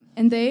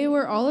And they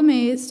were all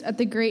amazed at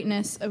the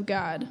greatness of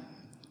God.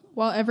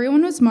 While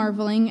everyone was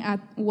marveling at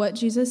what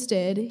Jesus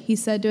did, he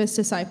said to his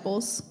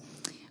disciples,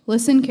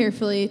 "Listen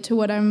carefully to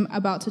what I'm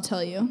about to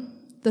tell you.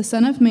 The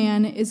Son of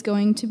Man is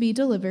going to be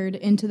delivered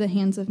into the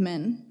hands of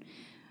men."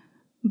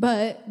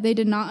 But they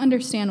did not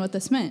understand what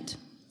this meant.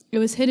 It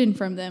was hidden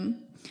from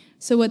them,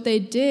 so that they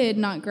did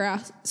not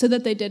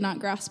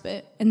grasp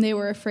it, and they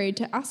were afraid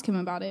to ask him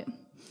about it.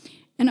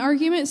 An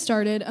argument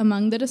started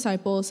among the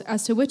disciples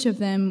as to which of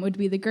them would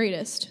be the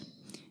greatest.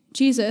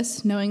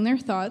 Jesus, knowing their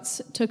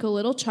thoughts, took a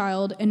little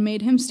child and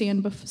made him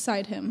stand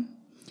beside him.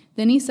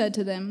 Then he said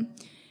to them,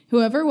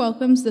 "Whoever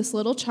welcomes this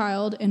little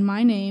child in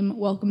my name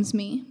welcomes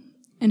me,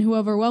 and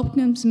whoever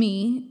welcomes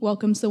me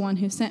welcomes the one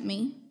who sent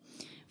me.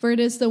 For it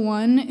is the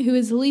one who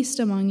is least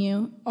among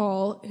you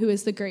all who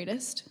is the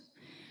greatest."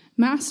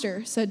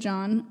 "Master," said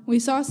John, "we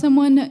saw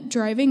someone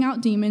driving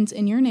out demons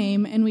in your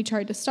name, and we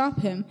tried to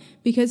stop him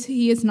because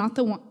he is not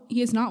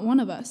one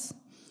of us."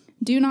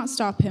 "Do not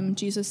stop him,"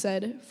 Jesus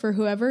said, "for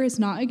whoever is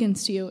not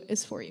against you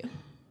is for you."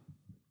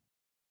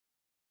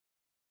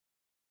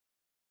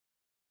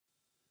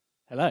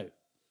 Hello.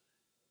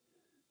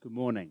 Good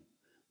morning.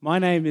 My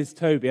name is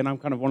Toby, and I'm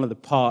kind of one of the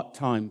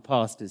part-time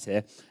pastors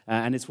here,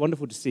 and it's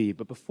wonderful to see you.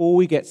 But before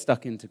we get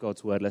stuck into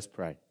God's word, let's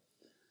pray.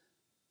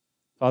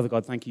 Father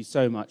God, thank you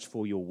so much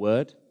for your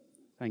word.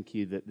 Thank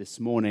you that this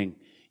morning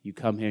you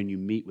come here and you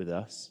meet with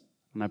us.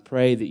 And I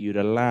pray that you'd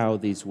allow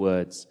these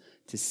words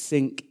to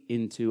sink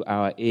into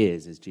our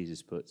ears, as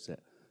Jesus puts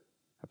it.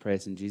 I pray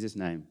this in Jesus'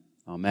 name.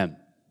 Amen.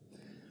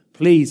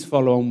 Please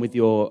follow on with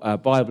your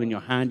Bible in your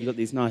hand. You've got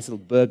these nice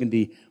little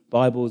burgundy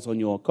Bibles on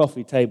your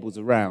coffee tables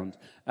around.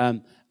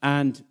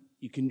 And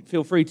you can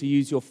feel free to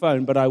use your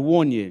phone, but I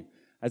warn you,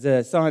 as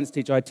a science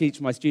teacher, I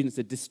teach my students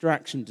that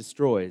distraction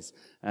destroys.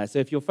 So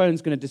if your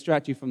phone's going to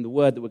distract you from the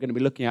word that we're going to be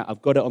looking at,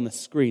 I've got it on the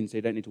screen so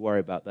you don't need to worry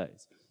about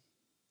those.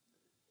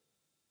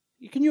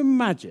 Can you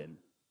imagine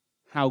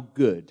how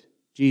good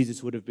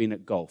Jesus would have been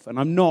at golf? And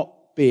I'm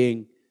not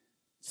being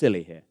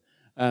silly here.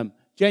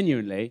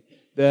 Genuinely,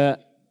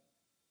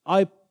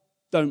 I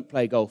don't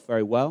play golf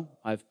very well.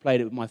 I've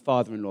played it with my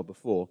father-in-law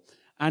before.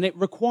 And it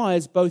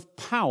requires both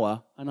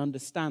power and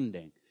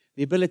understanding.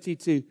 The ability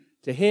to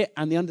hit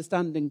and the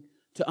understanding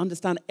to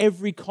understand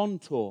every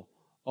contour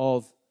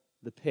of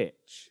the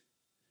pitch.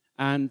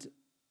 And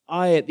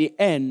I, at the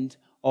end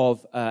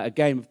of a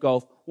game of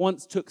golf,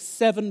 once took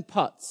 7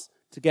 putts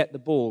to get the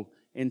ball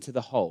into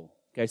the hole.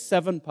 Okay,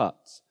 7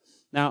 putts.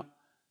 Now,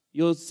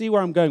 you'll see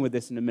where I'm going with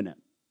this in a minute.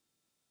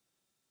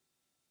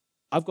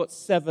 I've got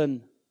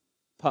 7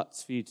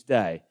 putts for you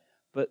today,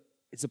 but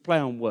it's a play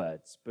on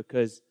words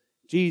because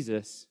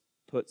Jesus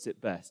puts it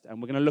best. And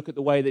we're going to look at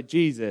the way that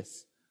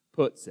Jesus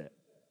puts it.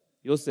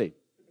 You'll see.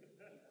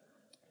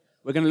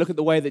 We're going to look at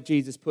the way that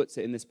Jesus puts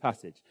it in this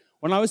passage.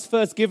 When I was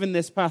first given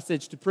this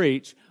passage to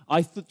preach,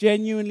 I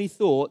genuinely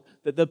thought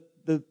that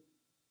the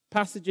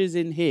passages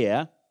in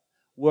here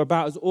were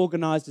about as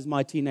organized as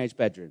my teenage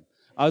bedroom.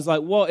 I was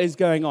like, what is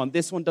going on?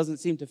 This one doesn't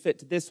seem to fit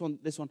to this one.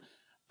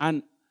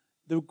 And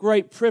the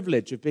great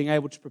privilege of being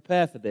able to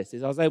prepare for this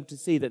is I was able to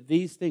see that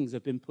these things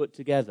have been put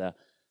together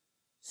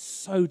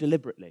so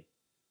deliberately.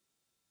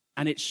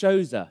 And it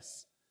shows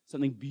us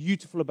something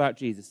beautiful about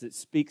Jesus that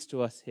speaks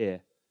to us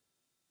here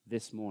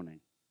this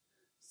morning.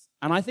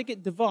 And I think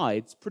it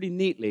divides pretty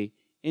neatly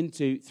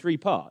into 3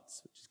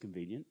 parts, which is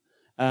convenient.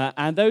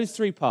 And those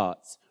 3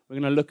 parts we're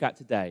going to look at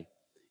today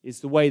is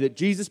the way that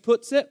Jesus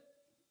puts it.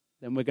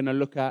 Then we're going to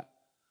look at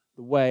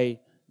the way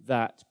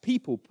that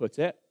people put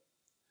it.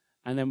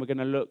 And then we're going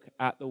to look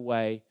at the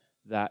way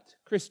that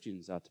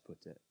Christians are to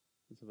put it.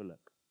 Let's have a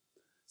look.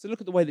 So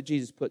look at the way that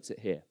Jesus puts it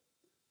here.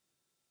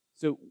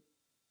 So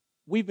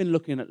we've been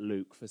looking at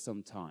Luke for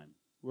some time.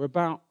 We're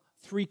about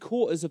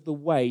 3/4 of the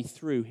way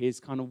through his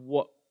kind of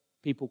what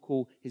people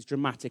call his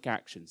dramatic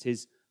actions,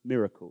 his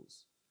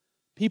miracles.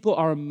 People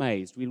are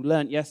amazed. We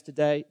learned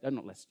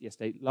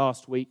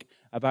last week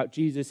about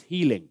Jesus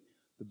healing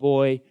the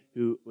boy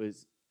who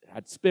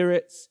had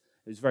spirits.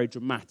 It was very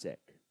dramatic.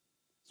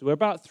 So we're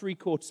about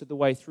 3/4 of the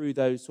way through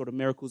those sort of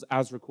miracles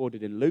as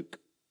recorded in Luke.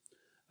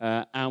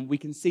 And we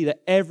can see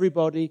that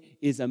everybody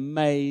is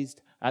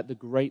amazed at the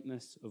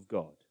greatness of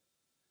God.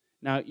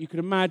 Now, you can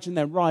imagine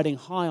they're riding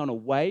high on a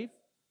wave.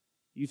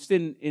 You've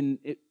seen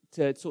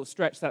to sort of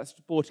stretch that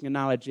sporting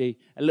analogy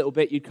a little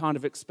bit, you'd kind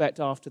of expect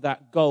after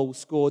that goal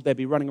scored, they'd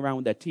be running around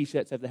with their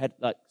T-shirts over their head,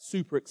 like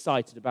super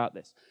excited about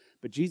this.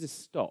 But Jesus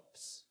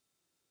stops.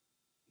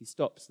 He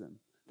stops them.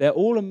 They're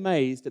all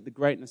amazed at the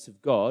greatness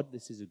of God.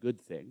 This is a good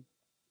thing.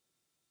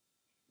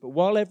 But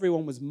while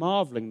everyone was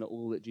marveling at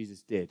all that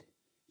Jesus did,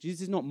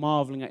 Jesus is not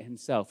marveling at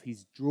himself.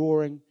 He's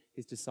drawing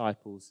his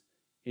disciples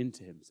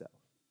into himself.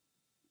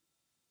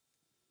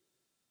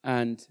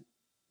 And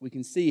we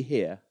can see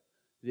here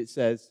that it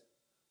says,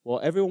 while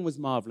everyone was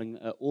marveling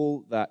at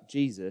all that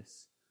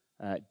Jesus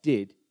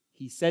did,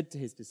 he said to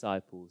his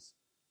disciples,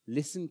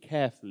 "Listen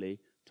carefully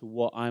to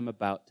what I'm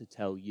about to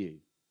tell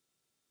you."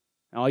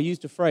 Now, I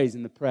used a phrase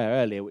in the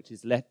prayer earlier, which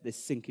is, let this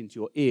sink into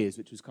your ears,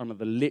 which was kind of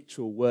the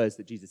literal words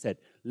that Jesus said.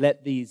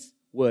 Let these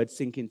words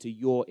sink into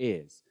your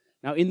ears.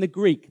 Now, in the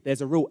Greek,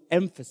 there's a real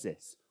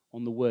emphasis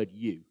on the word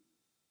you.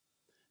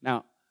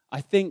 Now, I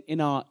think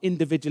in our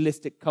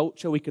individualistic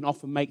culture, we can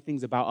often make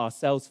things about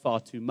ourselves far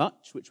too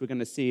much, which we're going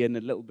to see in a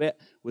little bit,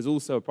 was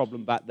also a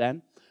problem back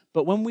then.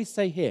 But when we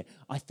say here,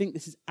 I think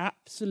this is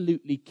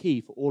absolutely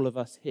key for all of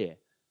us here.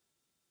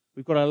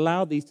 We've got to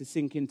allow these to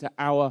sink into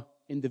our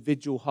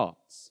individual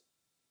hearts.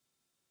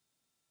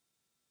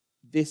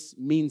 This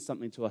means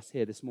something to us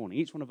here this morning.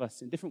 Each one of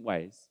us in different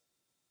ways.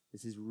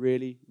 This is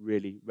really,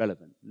 really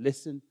relevant.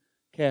 Listen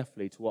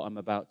carefully to what I'm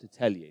about to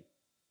tell you.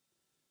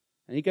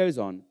 And he goes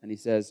on and he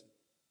says,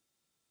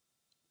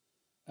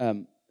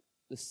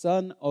 the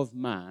Son of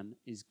Man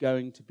is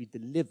going to be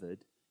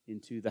delivered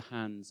into the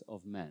hands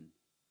of men.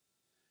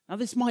 Now,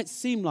 this might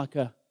seem like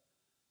a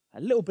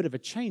little bit of a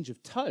change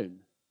of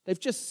tone. They've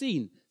just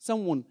seen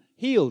someone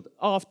healed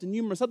after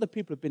numerous other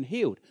people have been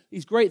healed.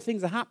 These great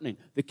things are happening.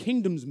 The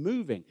kingdom's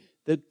moving.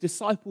 The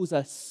disciples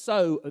are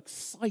so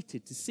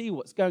excited to see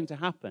what's going to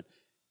happen.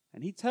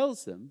 And he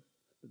tells them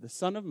that the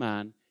Son of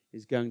Man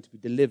is going to be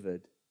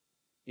delivered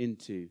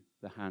into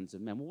the hands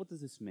of men. Well, what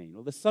does this mean?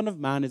 Well, the Son of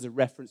Man is a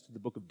reference to the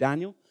book of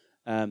Daniel,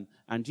 and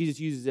Jesus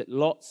uses it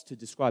lots to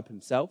describe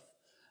himself.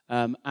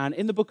 And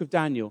in the book of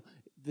Daniel,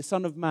 the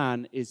Son of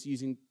Man is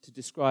using to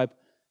describe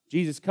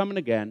Jesus coming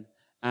again,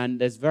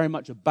 and there's very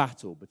much a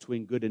battle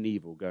between good and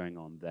evil going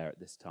on there at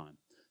this time.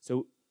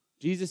 So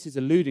Jesus is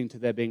alluding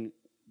to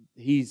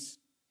he's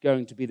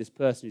going to be this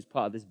person who's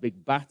part of this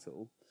big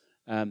battle,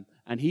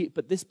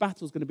 but this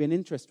battle is going to be an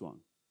interesting one.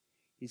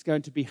 He's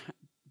going to be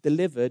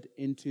delivered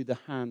into the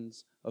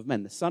hands of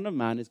men. The Son of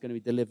Man is going to be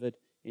delivered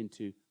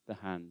into the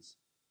hands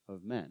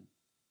of men.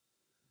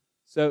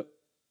 So,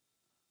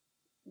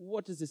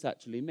 what does this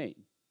actually mean?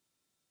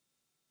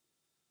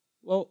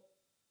 Well,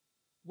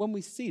 when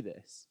we see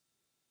this,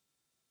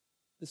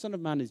 the Son of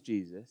Man is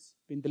Jesus,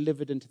 being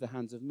delivered into the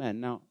hands of men.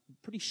 Now,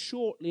 pretty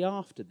shortly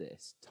after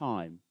this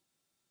time,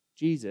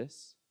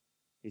 Jesus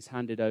is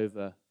handed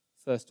over,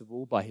 first of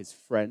all, by his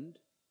friend,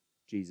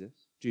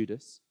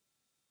 Judas.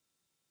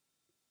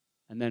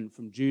 And then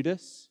from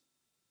Judas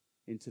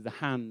into the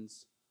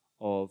hands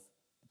of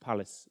the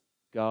palace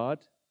guard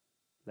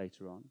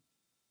later on,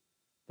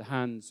 the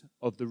hands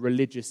of the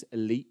religious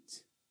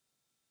elite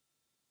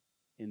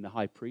in the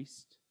high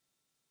priest,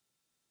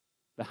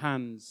 the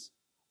hands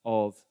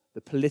of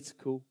the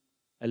political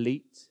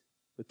elite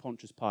with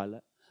Pontius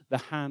Pilate, the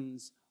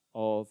hands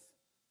of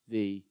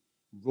the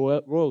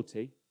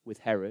royalty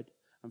with Herod,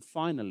 and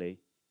finally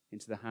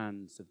into the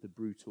hands of the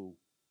brutal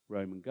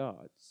Roman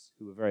guards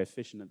who were very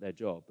efficient at their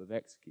job of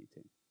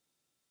executing.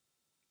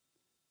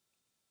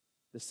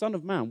 The Son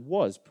of Man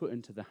was put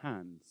into the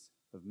hands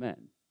of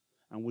men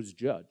and was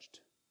judged.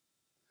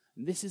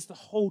 And this is the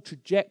whole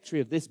trajectory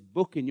of this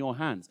book in your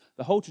hands.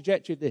 The whole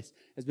trajectory of this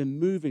has been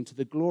moving to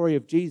the glory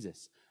of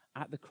Jesus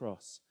at the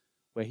cross,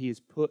 where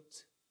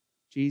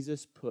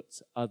Jesus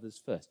puts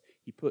others first.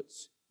 He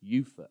puts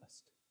you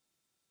first.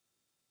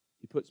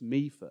 He puts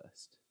me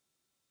first.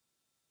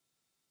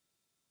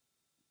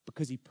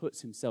 Because he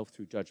puts himself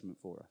through judgment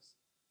for us.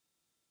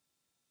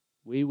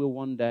 We will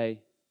one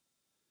day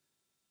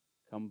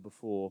come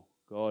before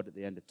God at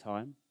the end of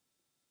time,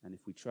 and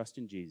if we trust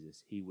in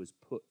Jesus, he was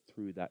put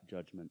through that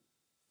judgment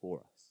for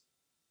us.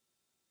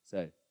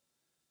 So,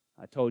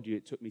 I told you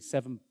it took me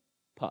 7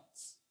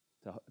 putts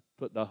to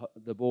put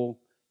the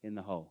ball in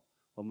the hole.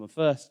 Well, my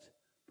first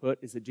put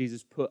is that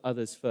Jesus put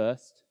others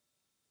first,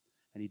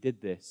 and he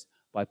did this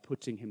by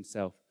putting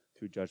himself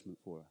through judgment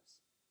for us.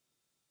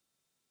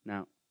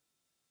 Now,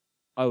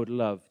 I would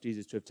love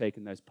Jesus to have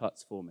taken those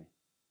putts for me.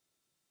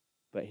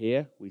 But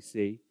here we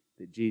see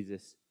that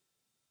Jesus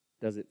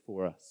does it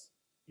for us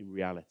in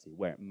reality,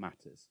 where it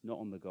matters, not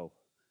on the golf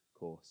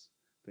course,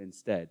 but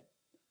instead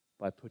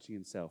by putting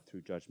himself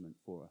through judgment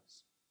for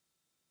us.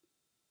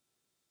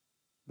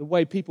 The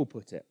way people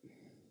put it,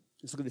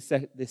 let's look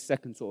at this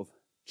second sort of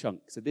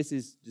chunk. So this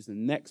is just the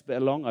next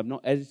bit along. I've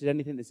not edited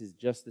anything. This is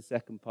just the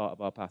second part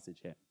of our passage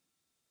here.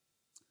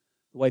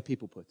 The way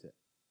people put it.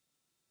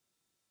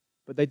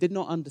 But they did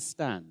not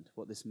understand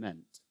what this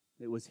meant.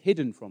 It was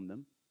hidden from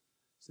them,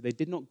 so they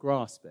did not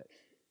grasp it,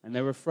 and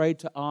they were afraid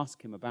to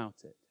ask him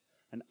about it.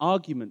 An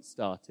argument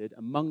started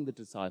among the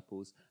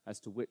disciples as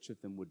to which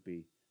of them would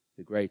be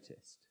the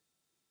greatest.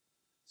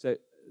 So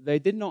they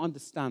did not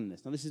understand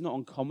this. Now, this is not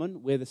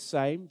uncommon. We're the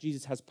same.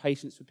 Jesus has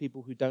patience with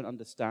people who don't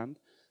understand.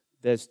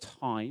 There's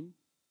time.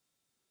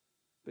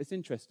 But it's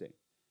interesting.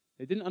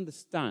 They didn't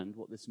understand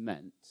what this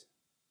meant.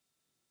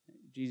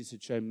 Jesus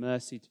had shown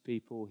mercy to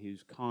people. He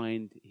was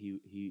kind.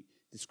 He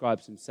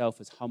describes himself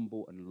as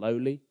humble and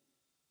lowly.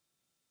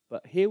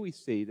 But here we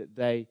see that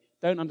they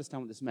don't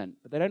understand what this meant,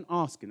 but they don't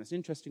ask him. That's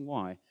interesting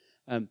why.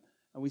 And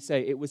we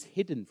say it was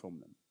hidden from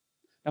them.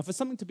 Now, for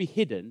something to be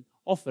hidden,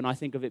 often I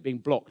think of it being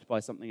blocked by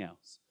something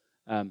else.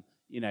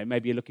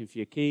 Maybe you're looking for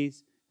your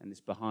keys and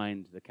it's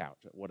behind the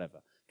couch or whatever.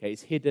 Okay,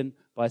 it's hidden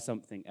by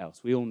something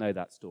else. We all know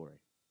that story.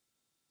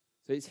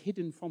 So it's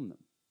hidden from them.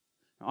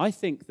 Now, I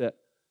think that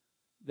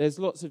there's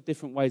lots of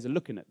different ways of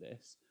looking at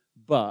this,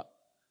 but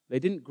they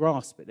didn't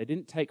grasp it. They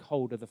didn't take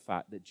hold of the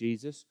fact that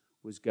Jesus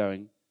was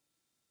going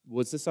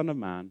was the Son of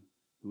Man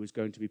who was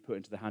going to be put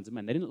into the hands of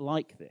men. They didn't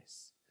like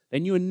this. They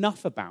knew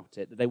enough about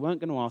it that they weren't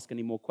going to ask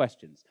any more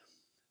questions.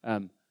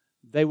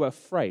 They were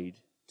afraid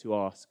to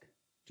ask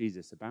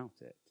Jesus about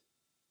it,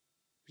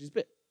 which is a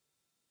bit...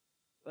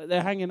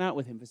 They're hanging out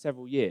with him for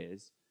several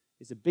years.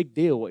 It's a big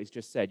deal what he's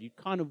just said. You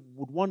kind of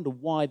would wonder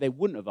why they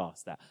wouldn't have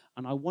asked that.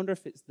 And I wonder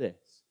if it's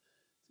this.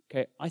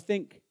 Okay, I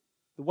think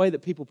the way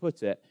that people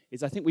put it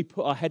is I think we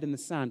put our head in the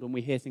sand when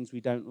we hear things we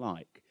don't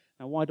like.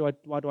 Now, why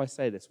do I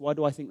say this? Why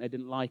do I think they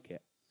didn't like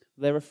it?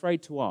 They're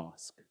afraid to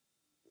ask.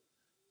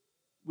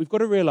 We've got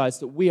to realize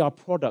that we are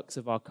products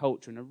of our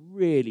culture in a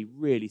really,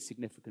 really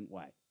significant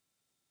way.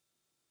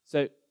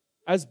 So,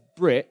 as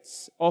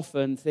Brits,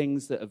 often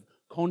things that have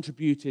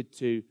contributed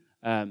to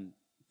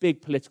big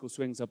political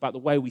swings are about the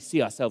way we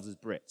see ourselves as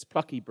Brits,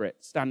 plucky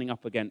Brits, standing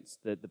up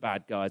against the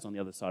bad guys on the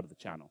other side of the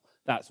channel,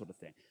 that sort of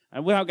thing.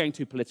 And without getting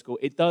too political,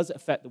 it does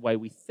affect the way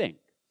we think.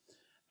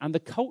 And the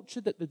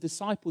culture that the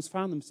disciples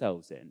found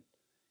themselves in,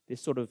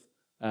 this sort of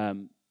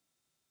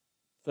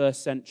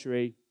first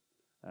century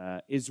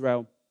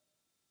Israel,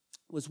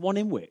 was one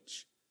in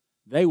which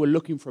they were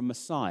looking for a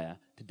Messiah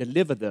to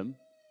deliver them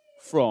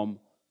from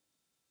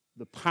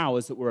the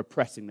powers that were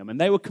oppressing them.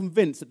 And they were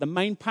convinced that the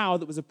main power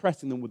that was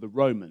oppressing them were the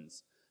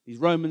Romans, these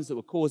Romans that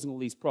were causing all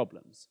these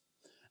problems.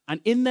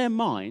 And in their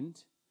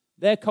mind,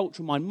 their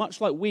cultural mind,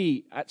 much like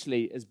we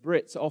actually, as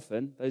Brits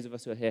often, those of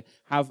us who are here,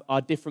 have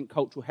our different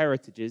cultural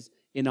heritages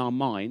in our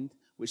mind,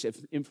 which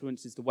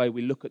influences the way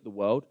we look at the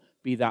world,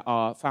 be that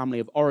our family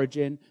of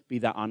origin, be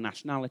that our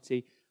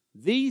nationality.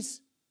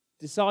 These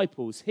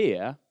disciples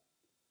here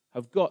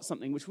have got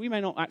something which we may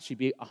not actually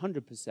be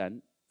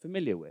 100%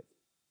 familiar with.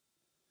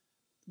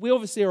 We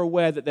obviously are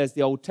aware that there's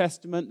the Old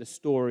Testament, the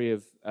story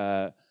of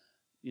the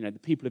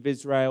people of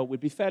Israel. We'd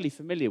be fairly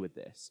familiar with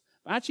this.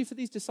 But actually for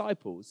these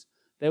disciples,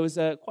 there was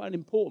quite an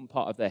important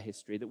part of their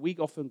history that we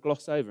often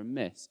gloss over and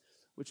miss,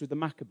 which was the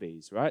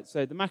Maccabees, right?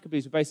 So the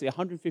Maccabees were basically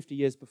 150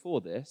 years before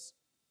this.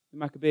 The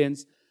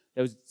Maccabeans,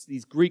 there was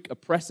these Greek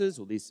oppressors,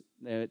 or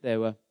they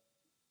were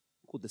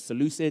called the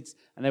Seleucids,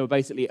 and they were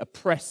basically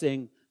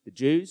oppressing the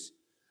Jews.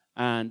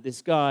 And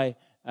this guy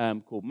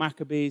called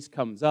Maccabees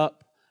comes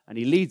up, and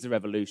he leads the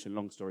revolution,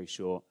 long story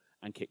short,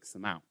 and kicks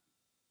them out.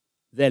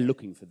 They're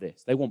looking for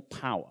this. They want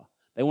power.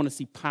 They want to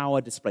see power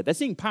displayed. They're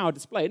seeing power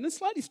displayed in a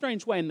slightly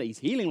strange way in that he's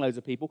healing loads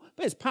of people,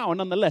 but it's power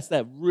nonetheless.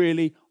 They're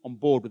really on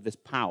board with this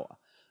power.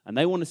 And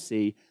they want to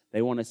see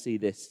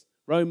this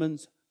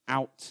Romans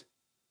out,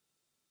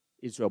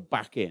 Israel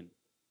back in.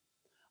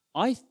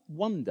 I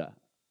wonder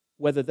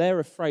whether they're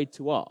afraid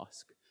to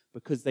ask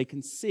because they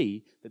can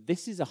see that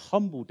this is a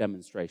humble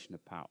demonstration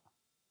of power.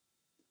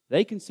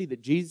 They can see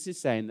that Jesus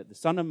is saying that the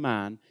Son of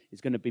Man is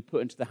going to be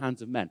put into the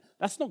hands of men.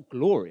 That's not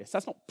glorious.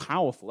 That's not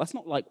powerful. That's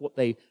not like what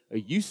they are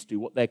used to,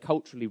 what they're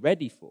culturally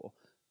ready for.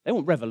 They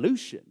want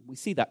revolution. We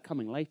see that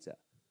coming later.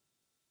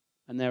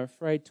 And they're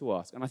afraid to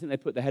ask. And I think they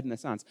put their head in their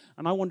sands.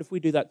 And I wonder if we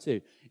do that too,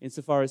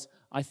 insofar as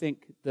I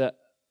think that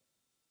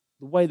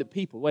the way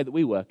that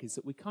we work is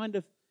that we kind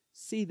of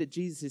see that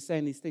Jesus is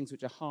saying these things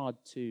which are hard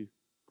to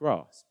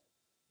grasp.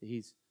 That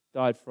he's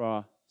died for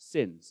our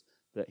sins,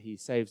 that he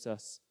saves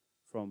us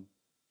from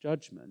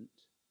judgment.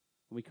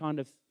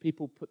 And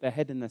people put their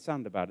head in the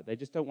sand about it. They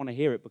just don't want to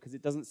hear it because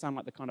it doesn't sound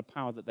like the kind of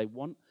power that they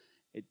want.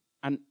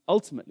 And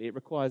ultimately, it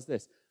requires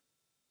this.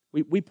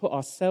 We put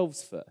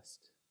ourselves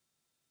first.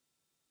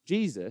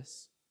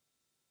 Jesus,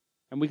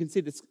 and we can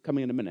see this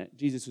coming in a minute,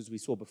 Jesus, as we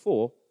saw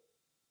before,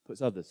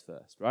 puts others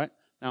first, right?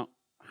 Now,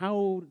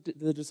 how did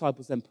the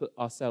disciples then put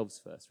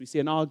ourselves first? We see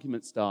an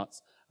argument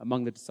starts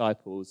among the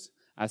disciples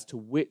as to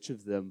which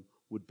of them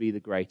would be the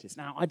greatest.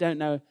 Now, I don't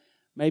know,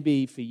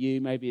 maybe for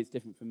you, maybe it's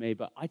different for me,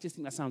 but I just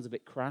think that sounds a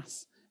bit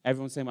crass.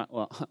 Everyone's saying,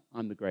 well,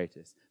 I'm the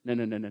greatest.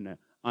 No,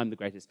 I'm the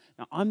greatest.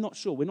 Now, I'm not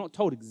sure. We're not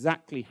told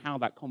exactly how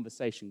that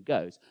conversation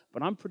goes,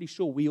 but I'm pretty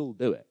sure we all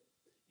do it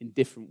in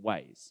different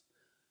ways.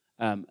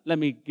 Let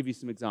me give you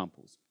some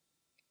examples.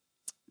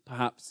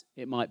 Perhaps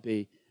it might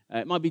be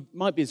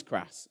as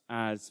crass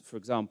as, for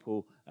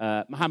example,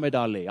 Muhammad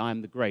Ali. I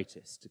am the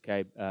greatest,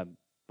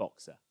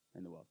 boxer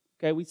in the world.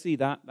 Okay, we see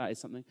that is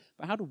something.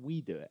 But how do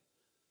we do it?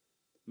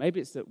 Maybe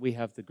it's that we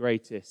have the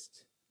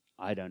greatest,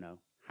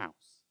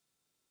 house.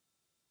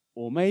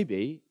 Or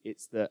maybe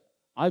it's that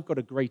I've got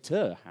a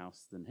greater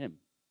house than him.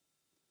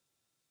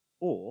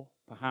 Or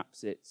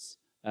perhaps it's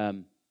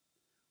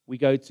we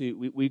go on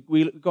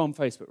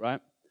Facebook,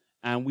 right?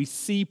 And we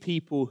see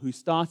people who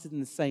started in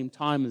the same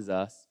time as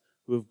us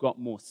who have got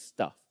more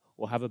stuff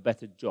or have a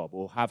better job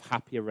or have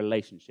happier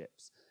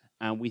relationships.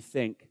 And we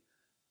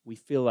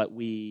feel like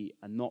we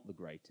are not the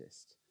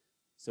greatest.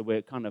 So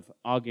we're kind of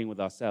arguing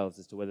with ourselves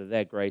as to whether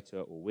they're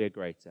greater or we're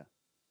greater.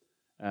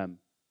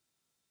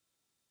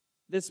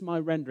 This is my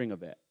rendering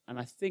of it. And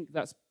I think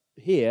that's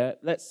here.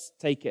 Let's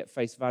take it at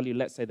face value.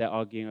 Let's say they're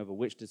arguing over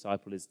which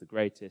disciple is the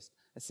greatest.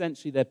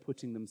 Essentially, they're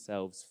putting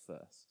themselves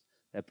first.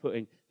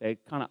 They're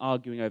kind of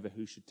arguing over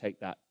who should take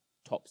that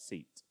top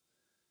seat.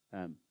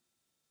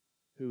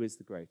 Who is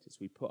the greatest?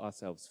 We put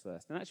ourselves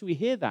first. And actually, we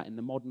hear that in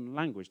the modern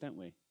language, don't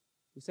we?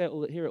 We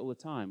hear it all the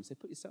time. We say,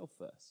 put yourself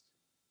first.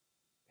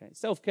 Okay?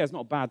 Self-care is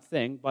not a bad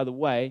thing. By the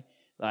way,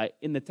 like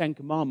in the Ten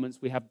Commandments,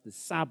 we have the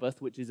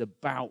Sabbath, which is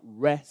about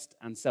rest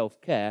and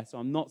self-care. So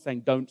I'm not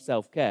saying don't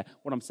self-care.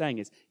 What I'm saying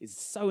is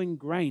it's so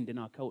ingrained in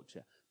our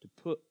culture to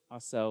put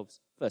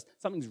ourselves first.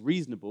 Something's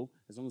reasonable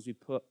as long as we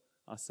put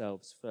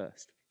ourselves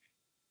first.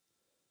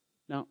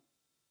 Now,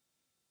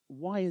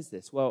 why is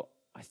this? Well,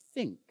 I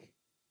think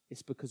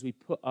it's because we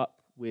put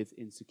up with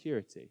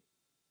insecurity.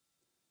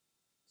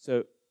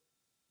 So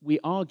we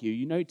argue,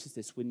 you notice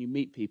this when you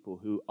meet people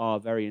who are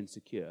very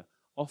insecure.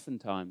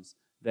 Oftentimes,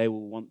 they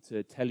will want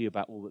to tell you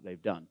about all that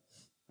they've done,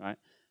 right?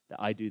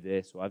 That I do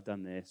this, or I've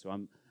done this, or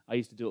I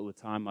used to do it all the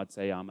time. I'd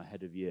say I'm a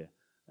head of year,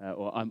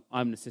 or I'm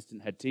an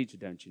assistant head teacher,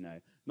 don't you know?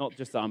 Not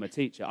just that I'm a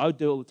teacher. I would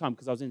do it all the time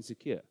because I was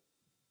insecure.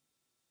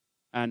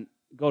 And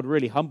God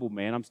really humbled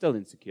me, and I'm still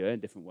insecure in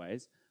different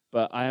ways,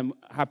 but I am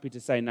happy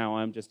to say now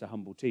I'm just a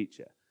humble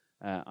teacher.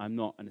 I'm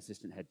not an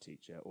assistant head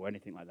teacher or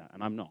anything like that,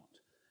 and I'm not.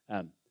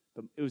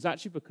 But it was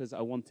actually because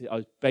I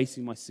was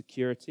basing my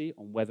security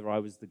on whether I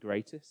was the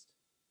greatest.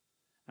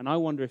 And I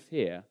wonder if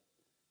here,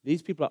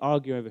 these people are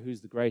arguing over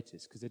who's the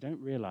greatest because they don't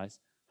realize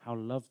how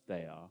loved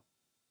they are,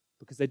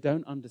 because they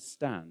don't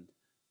understand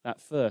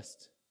that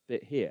first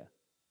bit here.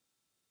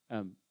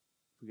 If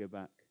we go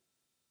back,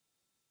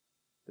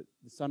 that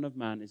the Son of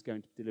Man is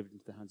going to be delivered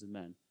into the hands of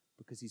men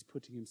because he's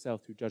putting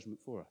himself through judgment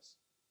for us.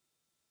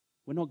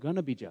 We're not going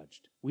to be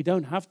judged. We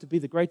don't have to be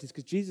the greatest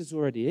because Jesus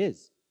already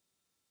is.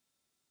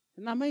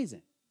 Isn't that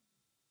amazing?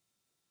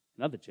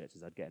 In other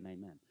churches, I'd get an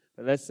amen.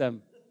 But that's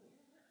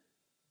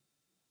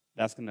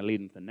going to lead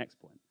into the next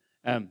point.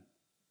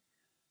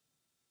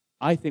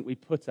 I think we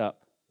put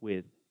up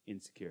with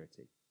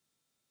insecurity.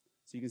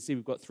 So you can see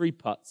we've got 3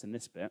 putts in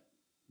this bit,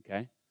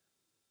 okay?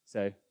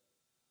 So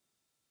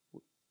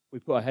we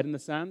put our head in the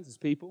sand as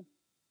people.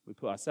 We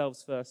put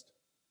ourselves first.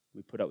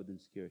 We put up with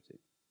insecurity.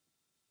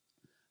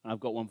 And I've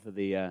got one for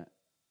the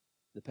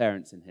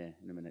parents in here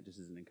in a minute, just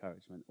as an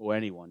encouragement, or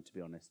anyone, to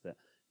be honest, that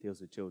deals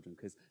with children.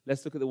 Because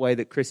let's look at the way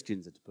that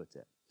Christians are to put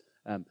it.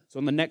 So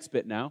on the next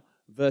bit now,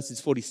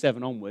 verses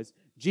 47 onwards,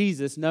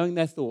 Jesus, knowing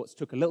their thoughts,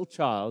 took a little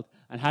child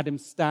and had him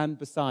stand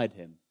beside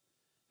him.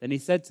 Then he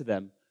said to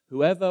them,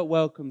 "Whoever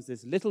welcomes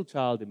this little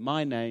child in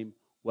my name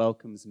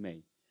welcomes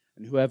me,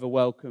 and whoever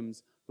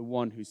welcomes the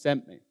one who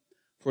sent me.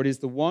 For it is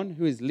the one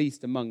who is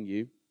least among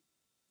you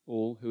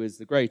all who is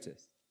the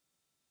greatest."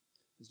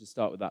 Let's just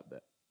start with that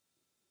bit.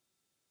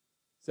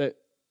 So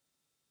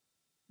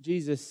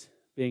Jesus,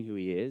 being who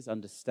he is,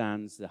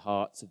 understands the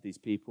hearts of these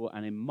people.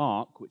 And in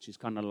Mark, which is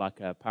kind of like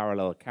a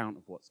parallel account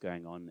of what's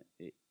going on,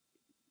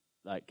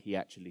 like he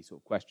actually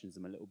sort of questions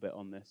them a little bit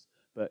on this.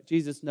 But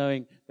Jesus,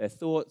 knowing their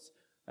thoughts,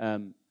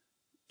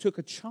 took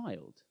a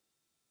child.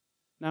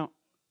 Now,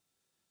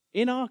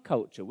 in our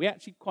culture, we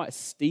actually quite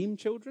esteem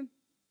children.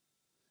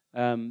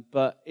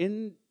 But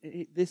in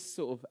this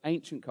sort of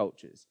ancient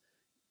cultures,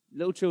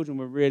 little children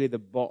were really the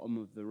bottom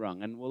of the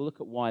rung. And we'll look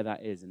at why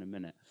that is in a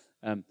minute.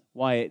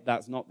 Why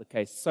that's not the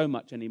case so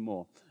much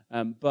anymore.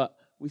 But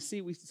we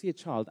see a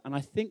child, and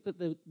I think that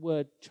the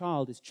word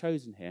child is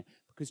chosen here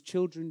because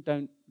children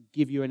don't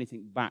give you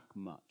anything back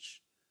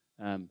much.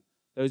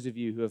 Those of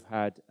you who have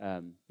had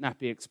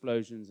nappy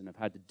explosions and have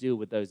had to deal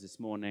with those this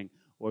morning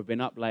or have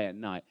been up late at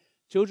night,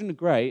 children are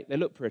great, they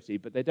look pretty,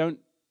 but they don't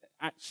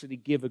actually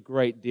give a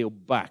great deal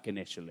back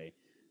initially.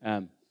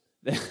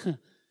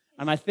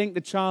 And I think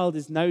the child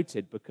is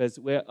noted because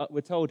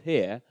we're told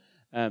here,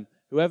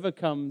 whoever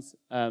comes,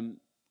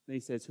 he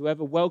says,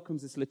 "Whoever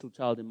welcomes this little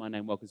child in my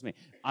name welcomes me."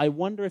 I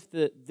wonder if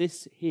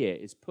this here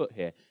is put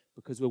here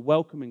because we're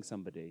welcoming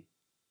somebody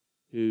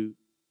who,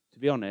 to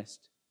be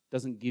honest,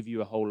 doesn't give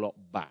you a whole lot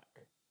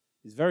back.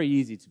 It's very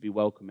easy to be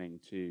welcoming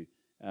to,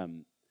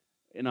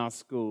 in our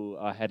school,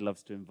 our head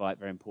loves to invite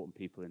very important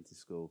people into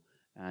school,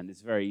 and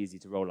it's very easy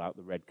to roll out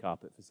the red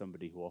carpet for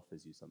somebody who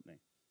offers you something.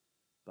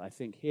 But I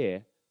think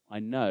here, I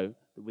know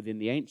that within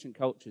the ancient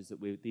cultures that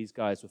these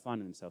guys were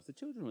finding themselves, the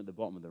children were at the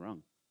bottom of the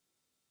rung.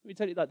 Let me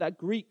tell you, that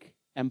Greek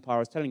empire I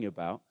was telling you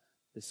about,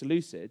 the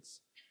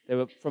Seleucids, they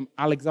were from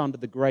Alexander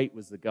the Great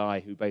was the guy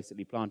who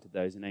basically planted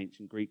those in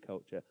ancient Greek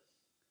culture.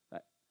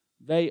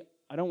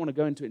 I don't want to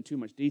go into it in too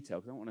much detail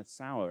because I don't want to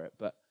sour it,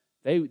 but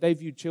they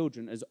viewed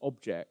children as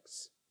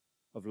objects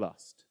of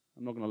lust.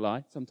 I'm not going to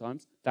lie,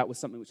 sometimes that was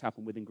something which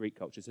happened within Greek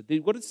culture. So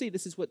you've got to see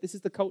this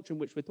is the culture in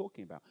which we're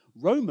talking about.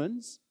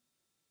 Romans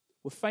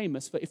were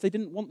famous for if they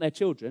didn't want their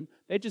children,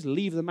 they'd just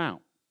leave them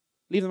out.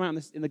 Leave them out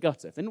in the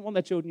gutter. If they didn't want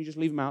their children, you just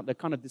leave them out. They're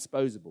kind of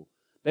disposable.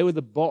 They were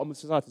the bottom of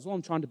society. That's what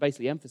I'm trying to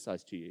basically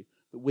emphasize to you.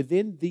 That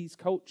within these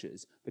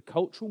cultures, the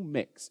cultural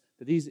mix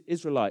that these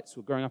Israelites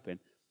were growing up in,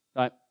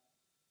 like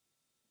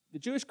the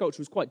Jewish culture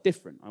was quite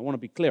different. I want to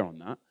be clear on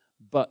that.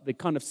 But the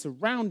kind of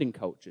surrounding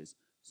cultures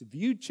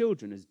viewed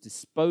children as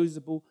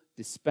disposable,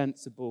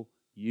 dispensable,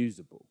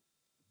 usable.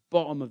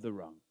 Bottom of the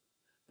rung.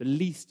 The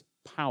least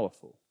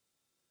powerful.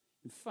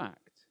 In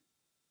fact,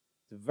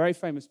 there's a very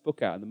famous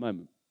book out at the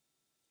moment,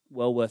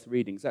 well worth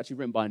reading. It's actually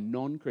written by a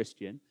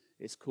non-Christian.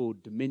 It's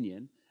called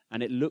Dominion,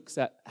 and it looks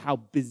at how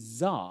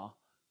bizarre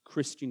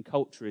Christian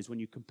culture is when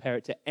you compare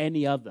it to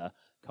any other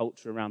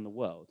culture around the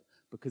world.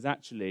 Because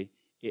actually,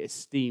 it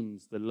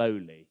esteems the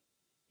lowly.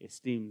 It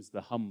esteems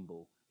the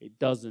humble. It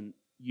doesn't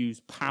use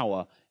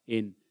power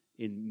in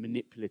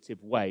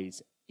manipulative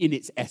ways in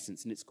its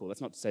essence, in its core.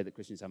 That's not to say that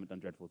Christians haven't done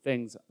dreadful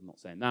things. I'm not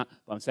saying that.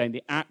 But I'm saying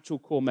the actual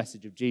core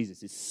message of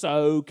Jesus is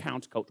so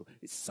countercultural.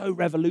 It's so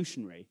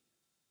revolutionary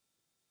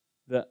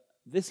that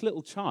this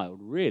little child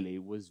really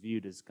was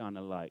viewed as kind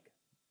of like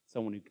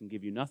someone who can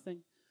give you nothing.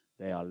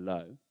 They are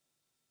low.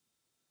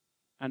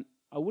 And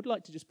I would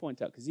like to just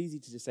point out, because it's easy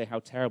to just say how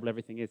terrible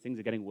everything is, things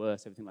are getting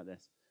worse, everything like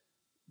this.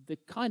 The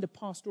kind of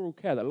pastoral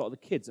care that a lot of the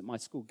kids at my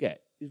school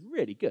get is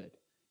really good.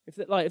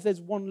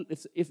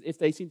 If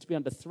they seem to be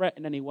under threat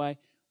in any way,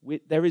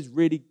 there is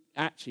really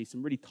actually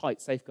some really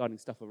tight safeguarding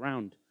stuff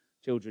around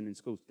children in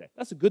schools today.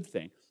 That's a good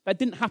thing. That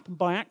didn't happen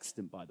by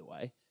accident, by the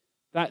way.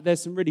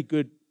 There's some really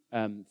good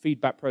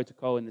feedback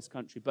protocol in this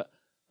country, but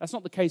that's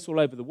not the case all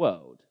over the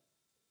world.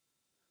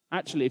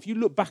 Actually, if you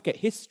look back at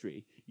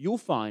history, you'll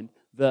find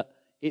that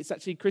it's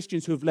actually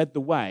Christians who have led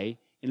the way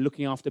in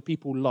looking after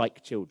people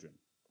like children.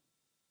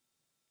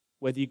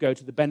 Whether you go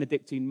to the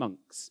Benedictine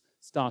monks,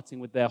 starting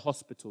with their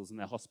hospitals and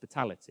their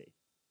hospitality.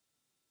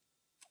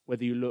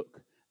 Whether you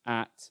look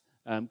at,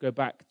 go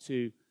back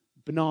to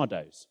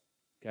Bernardo's.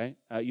 Okay,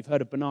 you've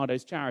heard of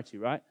Bernardo's charity,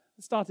 right?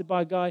 It started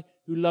by a guy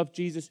who loved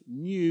Jesus,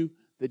 knew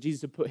that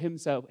Jesus had put him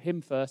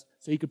first,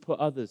 so he could put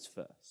others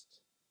first.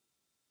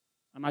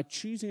 And I'm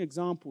choosing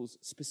examples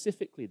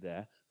specifically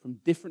there from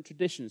different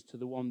traditions to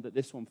the one that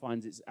this one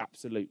finds its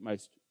absolute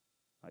most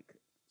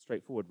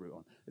straightforward route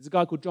on. There's a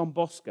guy called John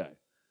Bosco,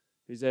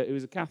 who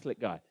was a Catholic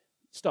guy.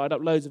 Started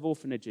up loads of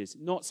orphanages,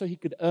 not so he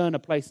could earn a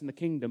place in the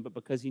kingdom, but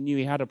because he knew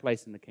he had a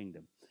place in the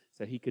kingdom,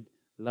 so he could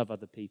love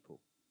other people.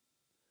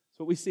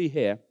 So what we see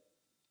here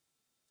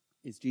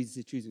is Jesus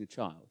is choosing a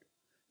child.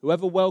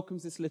 Whoever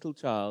welcomes this little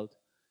child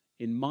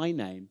in my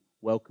name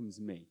welcomes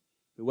me.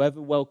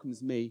 Whoever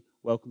welcomes me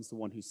welcomes the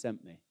one who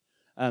sent me.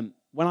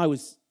 When I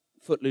was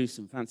footloose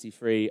and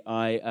fancy-free,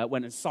 I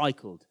went and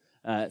cycled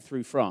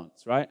through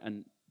France, right?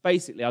 And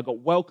basically, I got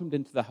welcomed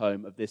into the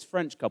home of this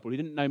French couple who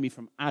didn't know me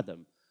from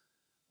Adam,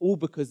 all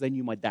because they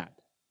knew my dad.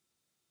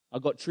 I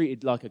got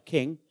treated like a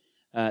king.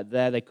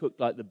 There, they cooked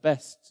like the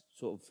best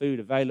sort of food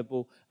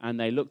available, and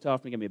they looked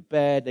after me, gave me a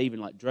bed. They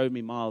even drove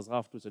me miles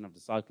afterwards. I didn't have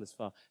to cycle as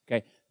far.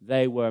 Okay,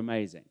 they were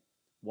amazing.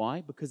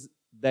 Why? Because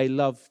they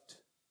loved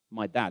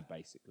my dad,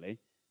 basically.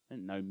 They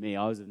didn't know me.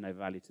 I was of no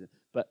value to them.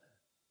 But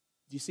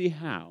do you see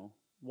how,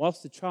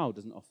 whilst the child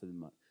doesn't offer them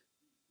much,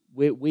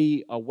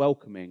 we are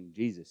welcoming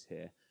Jesus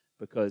here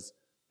because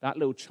that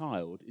little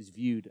child is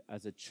viewed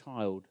as a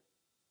child.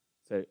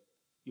 So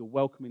you're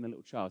welcoming the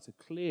little child. So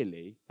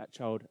clearly that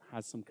child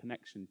has some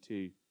connection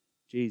to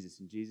Jesus,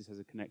 and Jesus has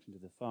a connection to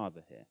the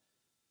Father here.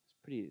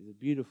 It's a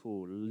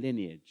beautiful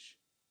lineage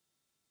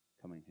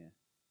coming here.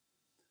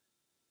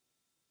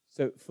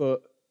 So it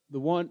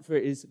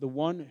is the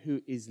one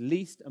who is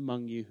least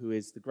among you who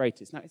is the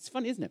greatest. Now, it's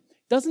funny, isn't it?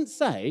 It doesn't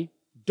say,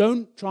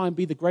 don't try and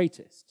be the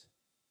greatest.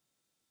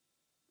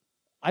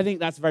 I think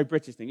that's a very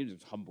British thing. You're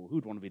just humble.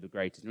 Who'd want to be the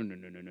greatest? No.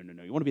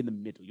 You want to be in the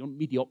middle. You want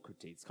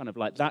mediocrity. It's kind of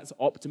like, that's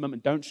optimum,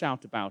 and don't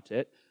shout about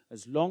it.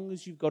 As long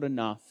as you've got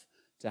enough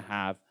to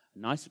have a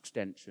nice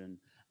extension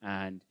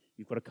and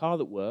you've got a car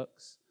that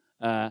works,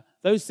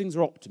 those things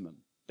are optimum.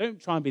 Don't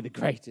try and be the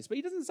greatest. But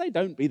he doesn't say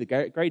don't be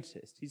the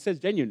greatest. He says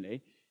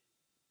genuinely,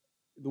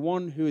 the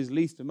one who is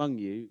least among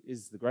you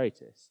is the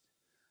greatest.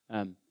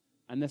 And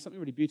there's something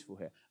really beautiful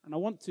here. And I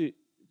want to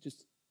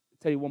just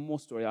tell you one more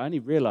story I only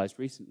realized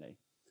recently.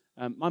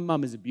 My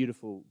mum is a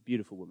beautiful,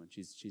 beautiful woman.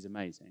 She's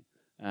amazing.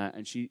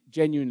 And she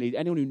genuinely,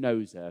 anyone who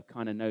knows her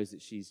kind of knows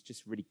that she's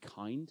just really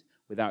kind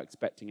without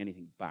expecting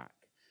anything back.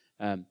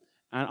 And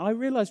I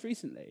realized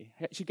recently,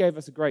 she gave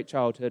us a great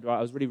childhood. Right?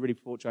 I was really, really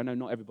fortunate. I know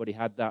not everybody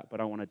had that,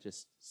 but I want to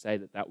just say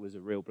that was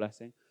a real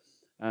blessing.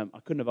 I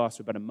couldn't have asked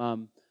for a better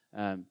mum.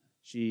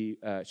 She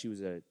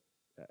was a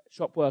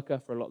shop worker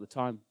for a lot of the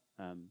time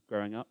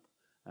growing up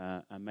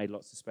and made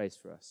lots of space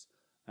for us.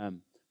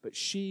 But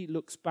she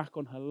looks back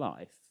on her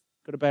life.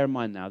 Got to bear in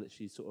mind now that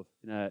she's sort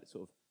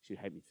of, she'd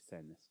hate me for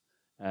saying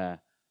this,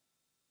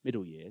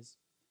 middle years.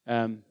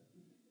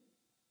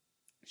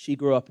 She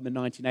grew up in the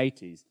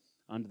 1980s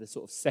under the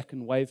sort of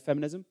second wave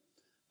feminism.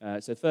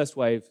 So first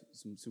wave,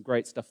 some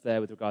great stuff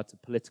there with regard to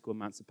political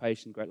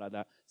emancipation, great like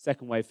that.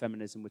 Second wave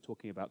feminism, we're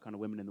talking about kind of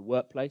women in the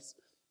workplace.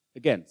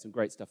 Again, some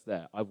great stuff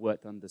there. I've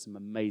worked under some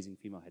amazing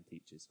female head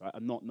teachers. Right?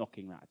 I'm not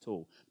knocking that at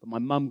all. But my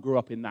mum grew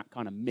up in that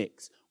kind of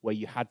mix where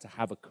you had to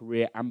have a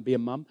career and be a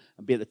mum,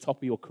 and be at the top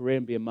of your career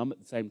and be a mum at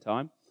the same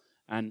time.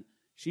 And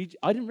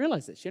I didn't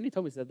realize this. She only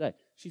told me the other day.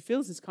 She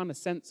feels this kind of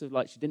sense of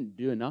like she didn't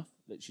do enough,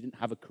 that she didn't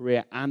have a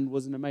career and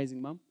was an amazing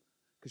mum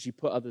because she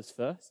put others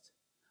first.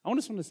 I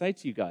just want to say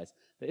to you guys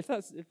that if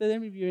there's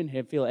any of you in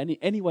here feel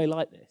any way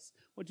like this,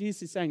 what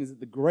Jesus is saying is that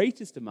the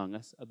greatest among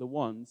us are the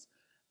ones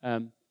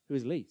who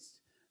is least.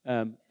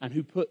 And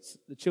who puts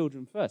the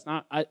children first.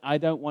 Now, I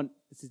don't want,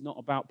 this is not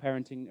about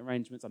parenting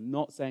arrangements. I'm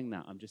not saying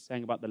that. I'm just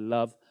saying about the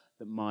love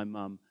that my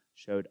mum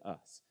showed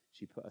us.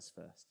 She put us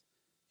first.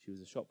 She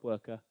was a shop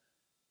worker,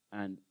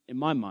 and in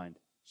my mind,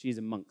 she's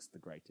amongst the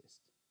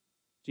greatest.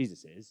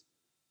 Jesus is,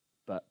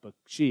 but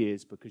she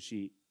is because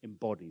she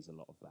embodies a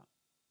lot of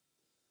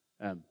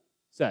that.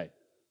 So,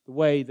 the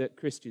way that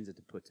Christians are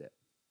to put it,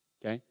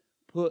 okay?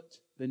 Put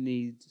the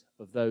needs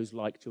of those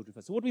like children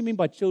first. So what do we mean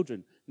by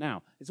children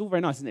now? It's all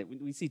very nice, isn't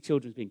it? We see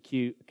children as being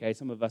cute, okay?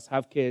 Some of us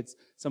have kids.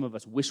 Some of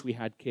us wish we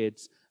had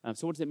kids.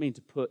 So what does it mean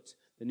to put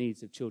the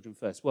needs of children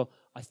first? Well,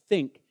 I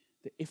think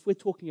that if we're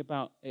talking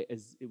about it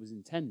as it was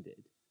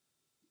intended,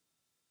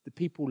 the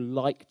people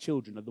like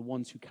children are the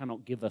ones who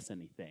cannot give us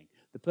anything.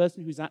 The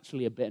person who's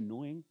actually a bit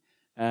annoying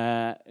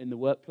in the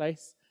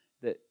workplace,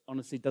 that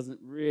honestly doesn't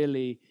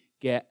really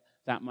get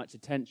that much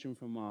attention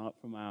from our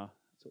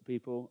sort of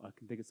people. I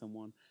can think of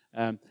someone.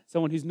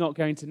 Someone who's not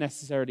going to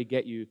necessarily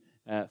get you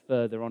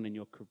further on in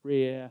your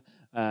career.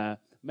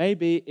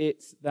 Maybe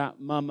it's that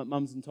mum at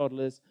Mums and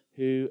Toddlers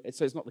who,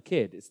 so it's not the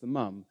kid, it's the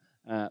mum,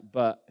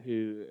 but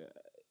who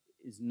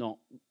is not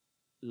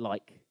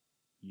like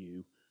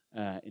you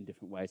in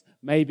different ways.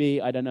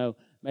 Maybe, I don't know,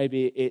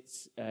 maybe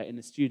it's in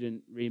the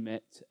student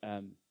remit,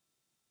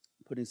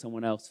 putting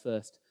someone else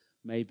first.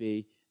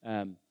 Maybe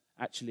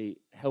actually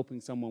helping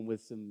someone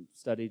with some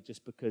study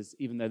just because,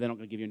 even though they're not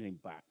going to give you anything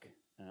back.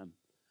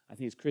 I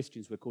think as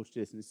Christians we're called to do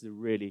this, and this is a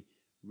really,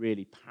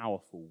 really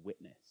powerful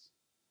witness.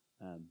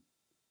 A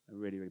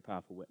really, really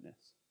powerful witness.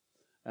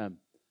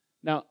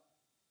 Now,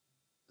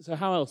 so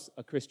how else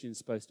are Christians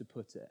supposed to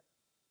put it?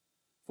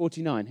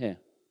 49 here.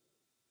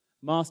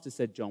 Master,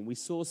 said John, we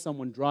saw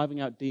someone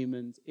driving out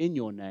demons in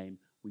your name.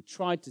 We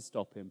tried to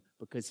stop him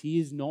because he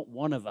is not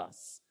one of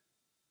us.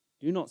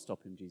 Do not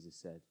stop him, Jesus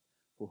said,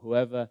 for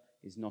whoever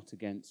is not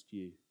against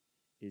you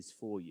is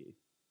for you.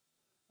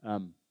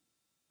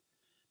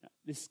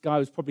 This guy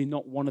was probably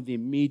not one of the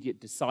immediate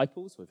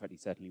disciples. Well, in fact, he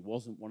certainly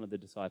wasn't one of the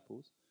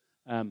disciples.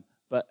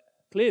 But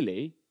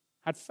clearly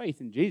had faith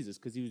in Jesus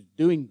because he was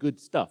doing good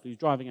stuff. He was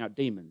driving out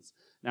demons.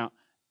 Now,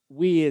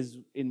 we as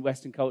in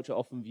Western culture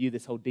often view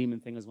this whole demon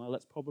thing as, well,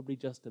 that's probably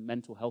just a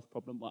mental health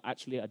problem. Well,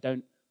 actually, I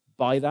don't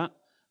buy that.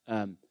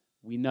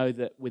 We know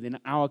that within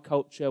our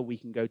culture, we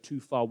can go too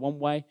far one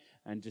way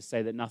and just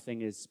say that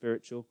nothing is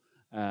spiritual.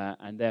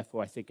 And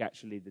therefore, I think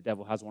actually the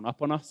devil has one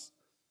up on us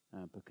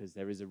because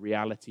there is a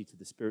reality to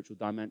the spiritual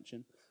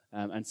dimension.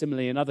 And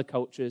similarly, in other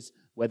cultures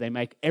where they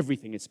make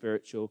everything is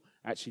spiritual,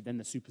 actually then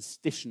the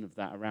superstition of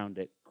that around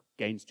it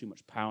gains too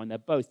much power. And they're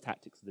both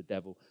tactics of the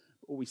devil.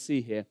 But what we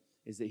see here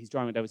is that he's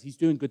driving devils. He's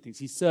doing good things.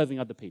 He's serving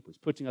other people. He's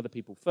putting other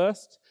people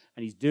first,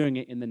 and he's doing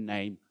it in the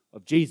name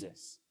of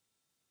Jesus.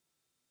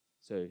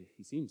 So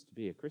he seems to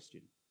be a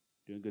Christian,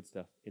 doing good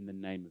stuff in the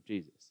name of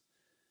Jesus.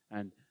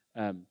 And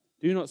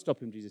do not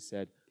stop him, Jesus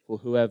said, for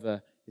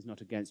whoever is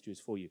not against you is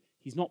for you.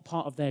 He's not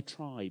part of their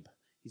tribe.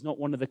 He's not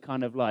one of the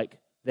kind of like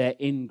their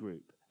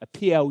in-group, a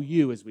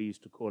PLU as we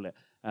used to call it,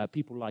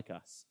 people like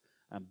us.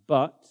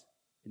 But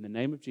in the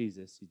name of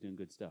Jesus, he's doing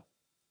good stuff.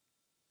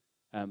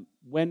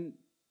 When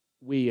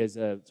we as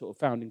a sort of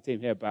founding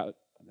team here about,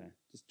 I don't know,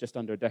 just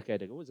under a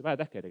decade ago, it was about a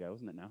decade ago,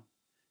 wasn't it now?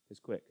 It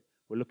was quick.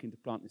 We're looking to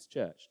plant this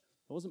church.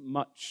 There wasn't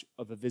much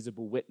of a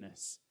visible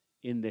witness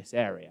in this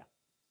area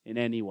in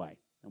any way.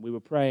 And we were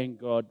praying,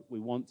 God,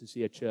 we want to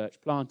see a church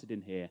planted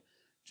in here.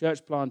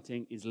 Church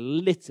planting is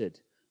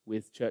littered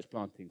with church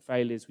planting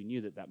failures. We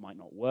knew that that might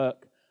not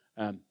work.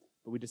 But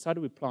we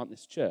decided we'd plant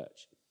this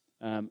church.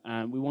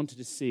 And we wanted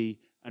to see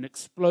an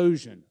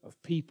explosion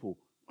of people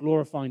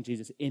glorifying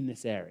Jesus in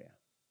this area.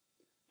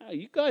 Now,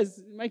 you guys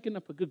are making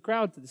up a good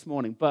crowd this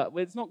morning, but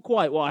it's not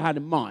quite what I had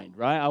in mind,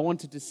 right? I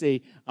wanted to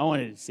see.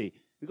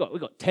 We've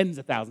got tens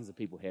of thousands of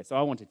people here. So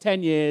I wanted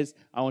 10 years.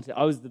 I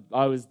was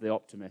the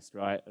optimist,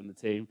 right, on the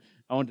team.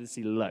 I wanted to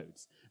see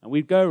loads. And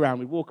we'd go around,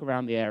 we'd walk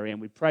around the area,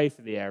 and we'd pray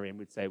for the area, and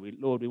we'd say,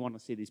 Lord, we want to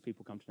see these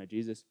people come to know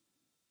Jesus.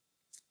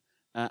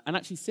 And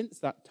actually, since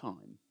that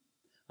time,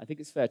 I think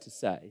it's fair to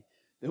say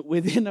that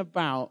within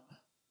about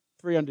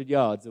 300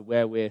 yards of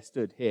where we're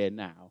stood here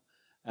now,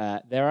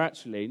 there are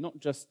actually, not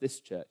just this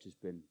church has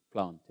been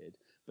planted,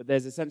 but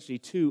there's essentially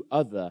 2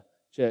 other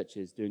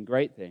churches doing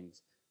great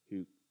things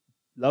who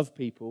love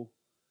people,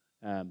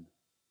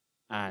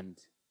 and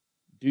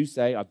do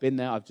say, I've been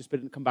there, I've just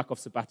come back off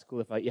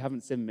sabbatical. If you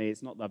haven't seen me,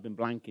 it's not that I've been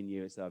blanking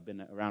you, it's that I've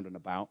been around and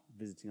about,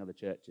 visiting other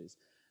churches,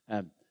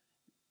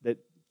 that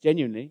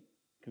genuinely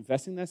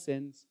confessing their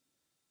sins,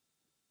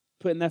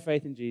 putting their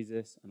faith in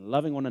Jesus, and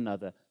loving one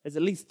another. There's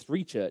at least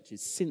 3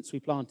 churches since we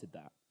planted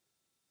that.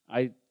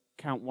 I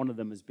count one of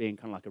them as being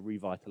kind of like a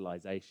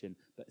revitalization,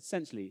 but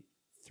essentially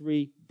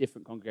 3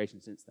 different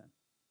congregations since then.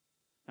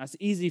 Now, it's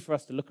easy for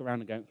us to look around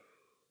and go,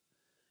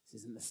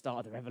 this isn't the start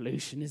of the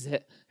revolution, is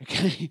it?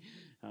 Okay,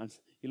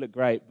 you look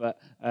great, but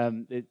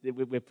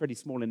we're pretty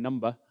small in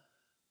number.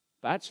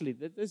 But actually,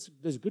 there's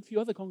a good few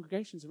other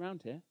congregations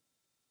around here.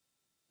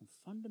 And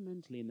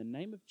fundamentally, in the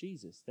name of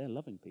Jesus, they're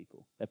loving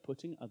people. They're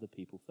putting other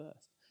people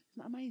first. Isn't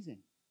that amazing?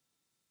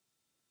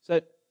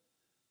 So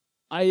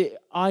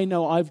I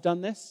know I've done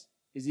this.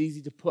 It's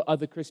easy to put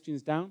other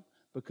Christians down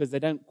because they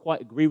don't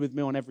quite agree with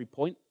me on every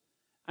point.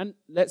 And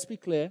let's be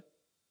clear.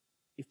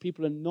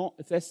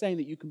 If they're saying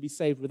that you can be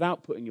saved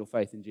without putting your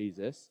faith in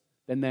Jesus,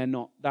 then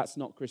that's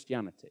not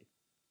Christianity.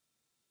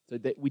 So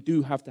that we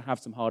do have to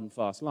have some hard and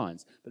fast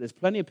lines. But there's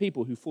plenty of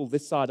people who fall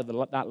this side of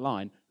that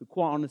line who,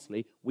 quite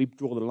honestly, we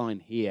draw the line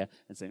here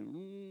and say,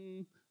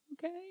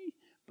 okay,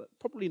 but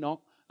probably not.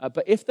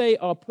 But if they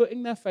are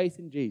putting their faith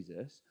in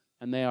Jesus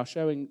and they are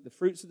showing the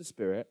fruits of the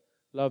Spirit,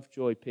 love,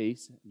 joy,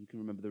 peace, and you can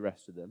remember the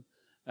rest of them,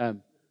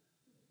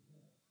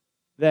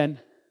 then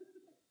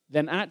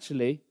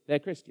actually they're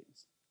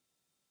Christians.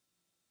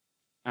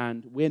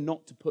 And we're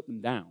not to put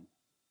them down.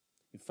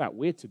 In fact,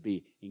 we're to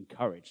be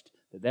encouraged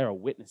that there are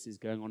witnesses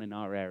going on in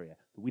our area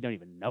that we don't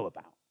even know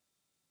about.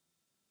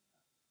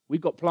 We've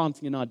got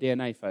planting in our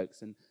DNA,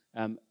 folks, and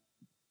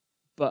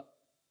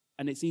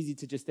it's easy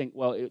to just think,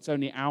 well, it's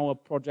only our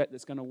project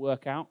that's going to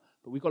work out.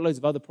 But we've got loads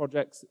of other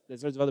projects.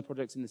 There's loads of other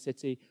projects in the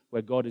city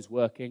where God is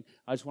working.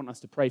 I just want us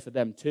to pray for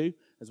them too,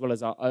 as well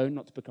as our own,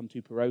 not to become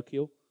too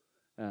parochial.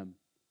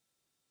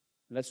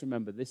 Let's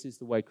remember, this is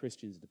the way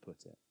Christians are to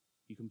put it.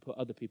 You can put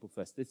other people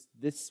first.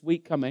 This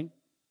week coming,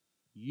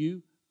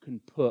 you can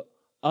put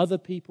other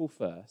people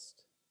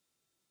first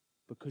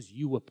because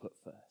you were put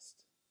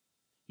first.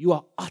 You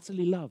are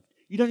utterly loved.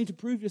 You don't need to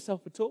prove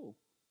yourself at all.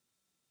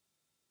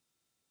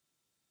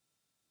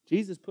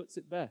 Jesus puts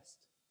it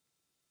best.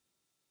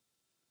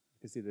 You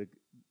can see the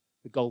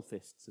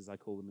golfists, as I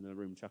call them, in the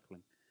room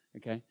chuckling.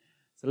 Okay?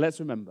 So let's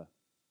remember.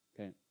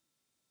 Okay?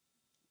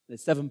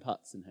 There's 7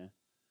 putts in here.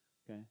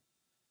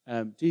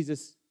 Okay?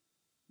 Jesus,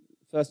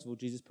 first of all,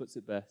 Jesus puts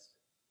it best.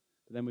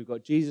 But then we've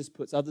got Jesus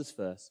puts others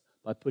first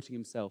by putting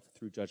himself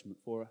through judgment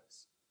for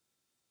us.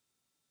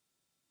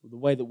 Well, the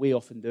way that we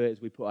often do it is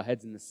we put our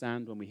heads in the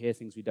sand when we hear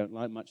things we don't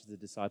like, much as the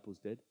disciples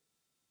did.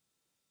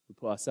 We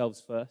put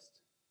ourselves first.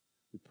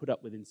 We put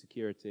up with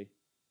insecurity,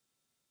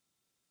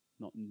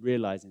 not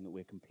realizing that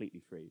we're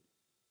completely freed.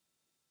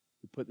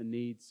 We put the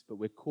needs, but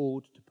we're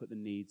called to put the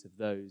needs of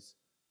those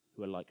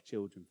who are like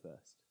children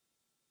first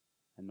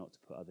and not to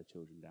put other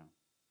children down.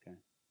 Okay?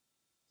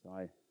 So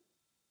I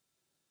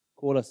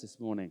call us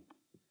this morning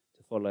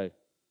to follow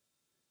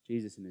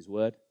Jesus in his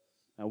word.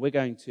 Now we're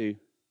going to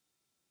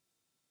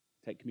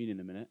take communion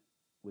in a minute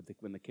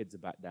when the kids are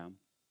back down.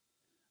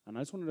 And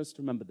I just wanted us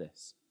to remember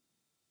this.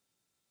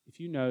 If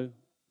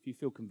you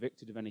feel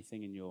convicted of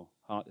anything in your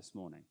heart this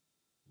morning,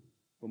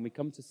 when we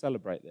come to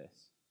celebrate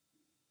this,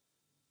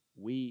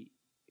 we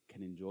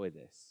can enjoy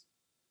this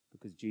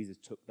because Jesus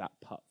took that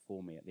putt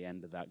for me at the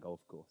end of that golf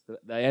course.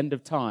 The end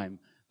of time,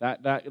 that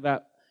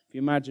if you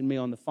imagine me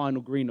on the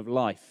final green of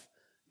life,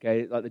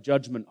 okay, like the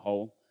judgment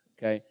hole,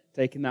 okay,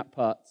 taking that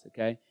putt,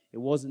 okay,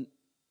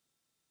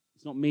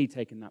 it's not me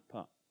taking that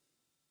putt.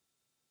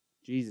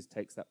 Jesus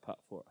takes that putt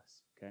for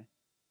us, okay?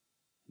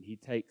 And he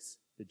takes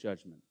the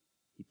judgment.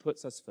 He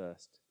puts us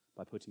first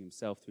by putting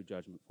himself through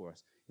judgment for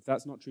us. If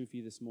that's not true for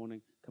you this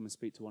morning, come and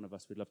speak to one of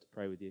us. We'd love to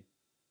pray with you.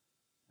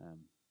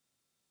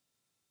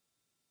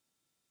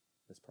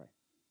 Let's pray.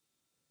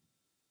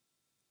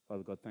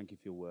 Father God, thank you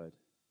for your word.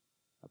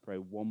 I pray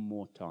one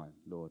more time,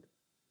 Lord,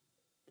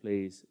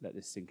 please let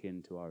this sink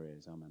into our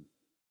ears. Amen.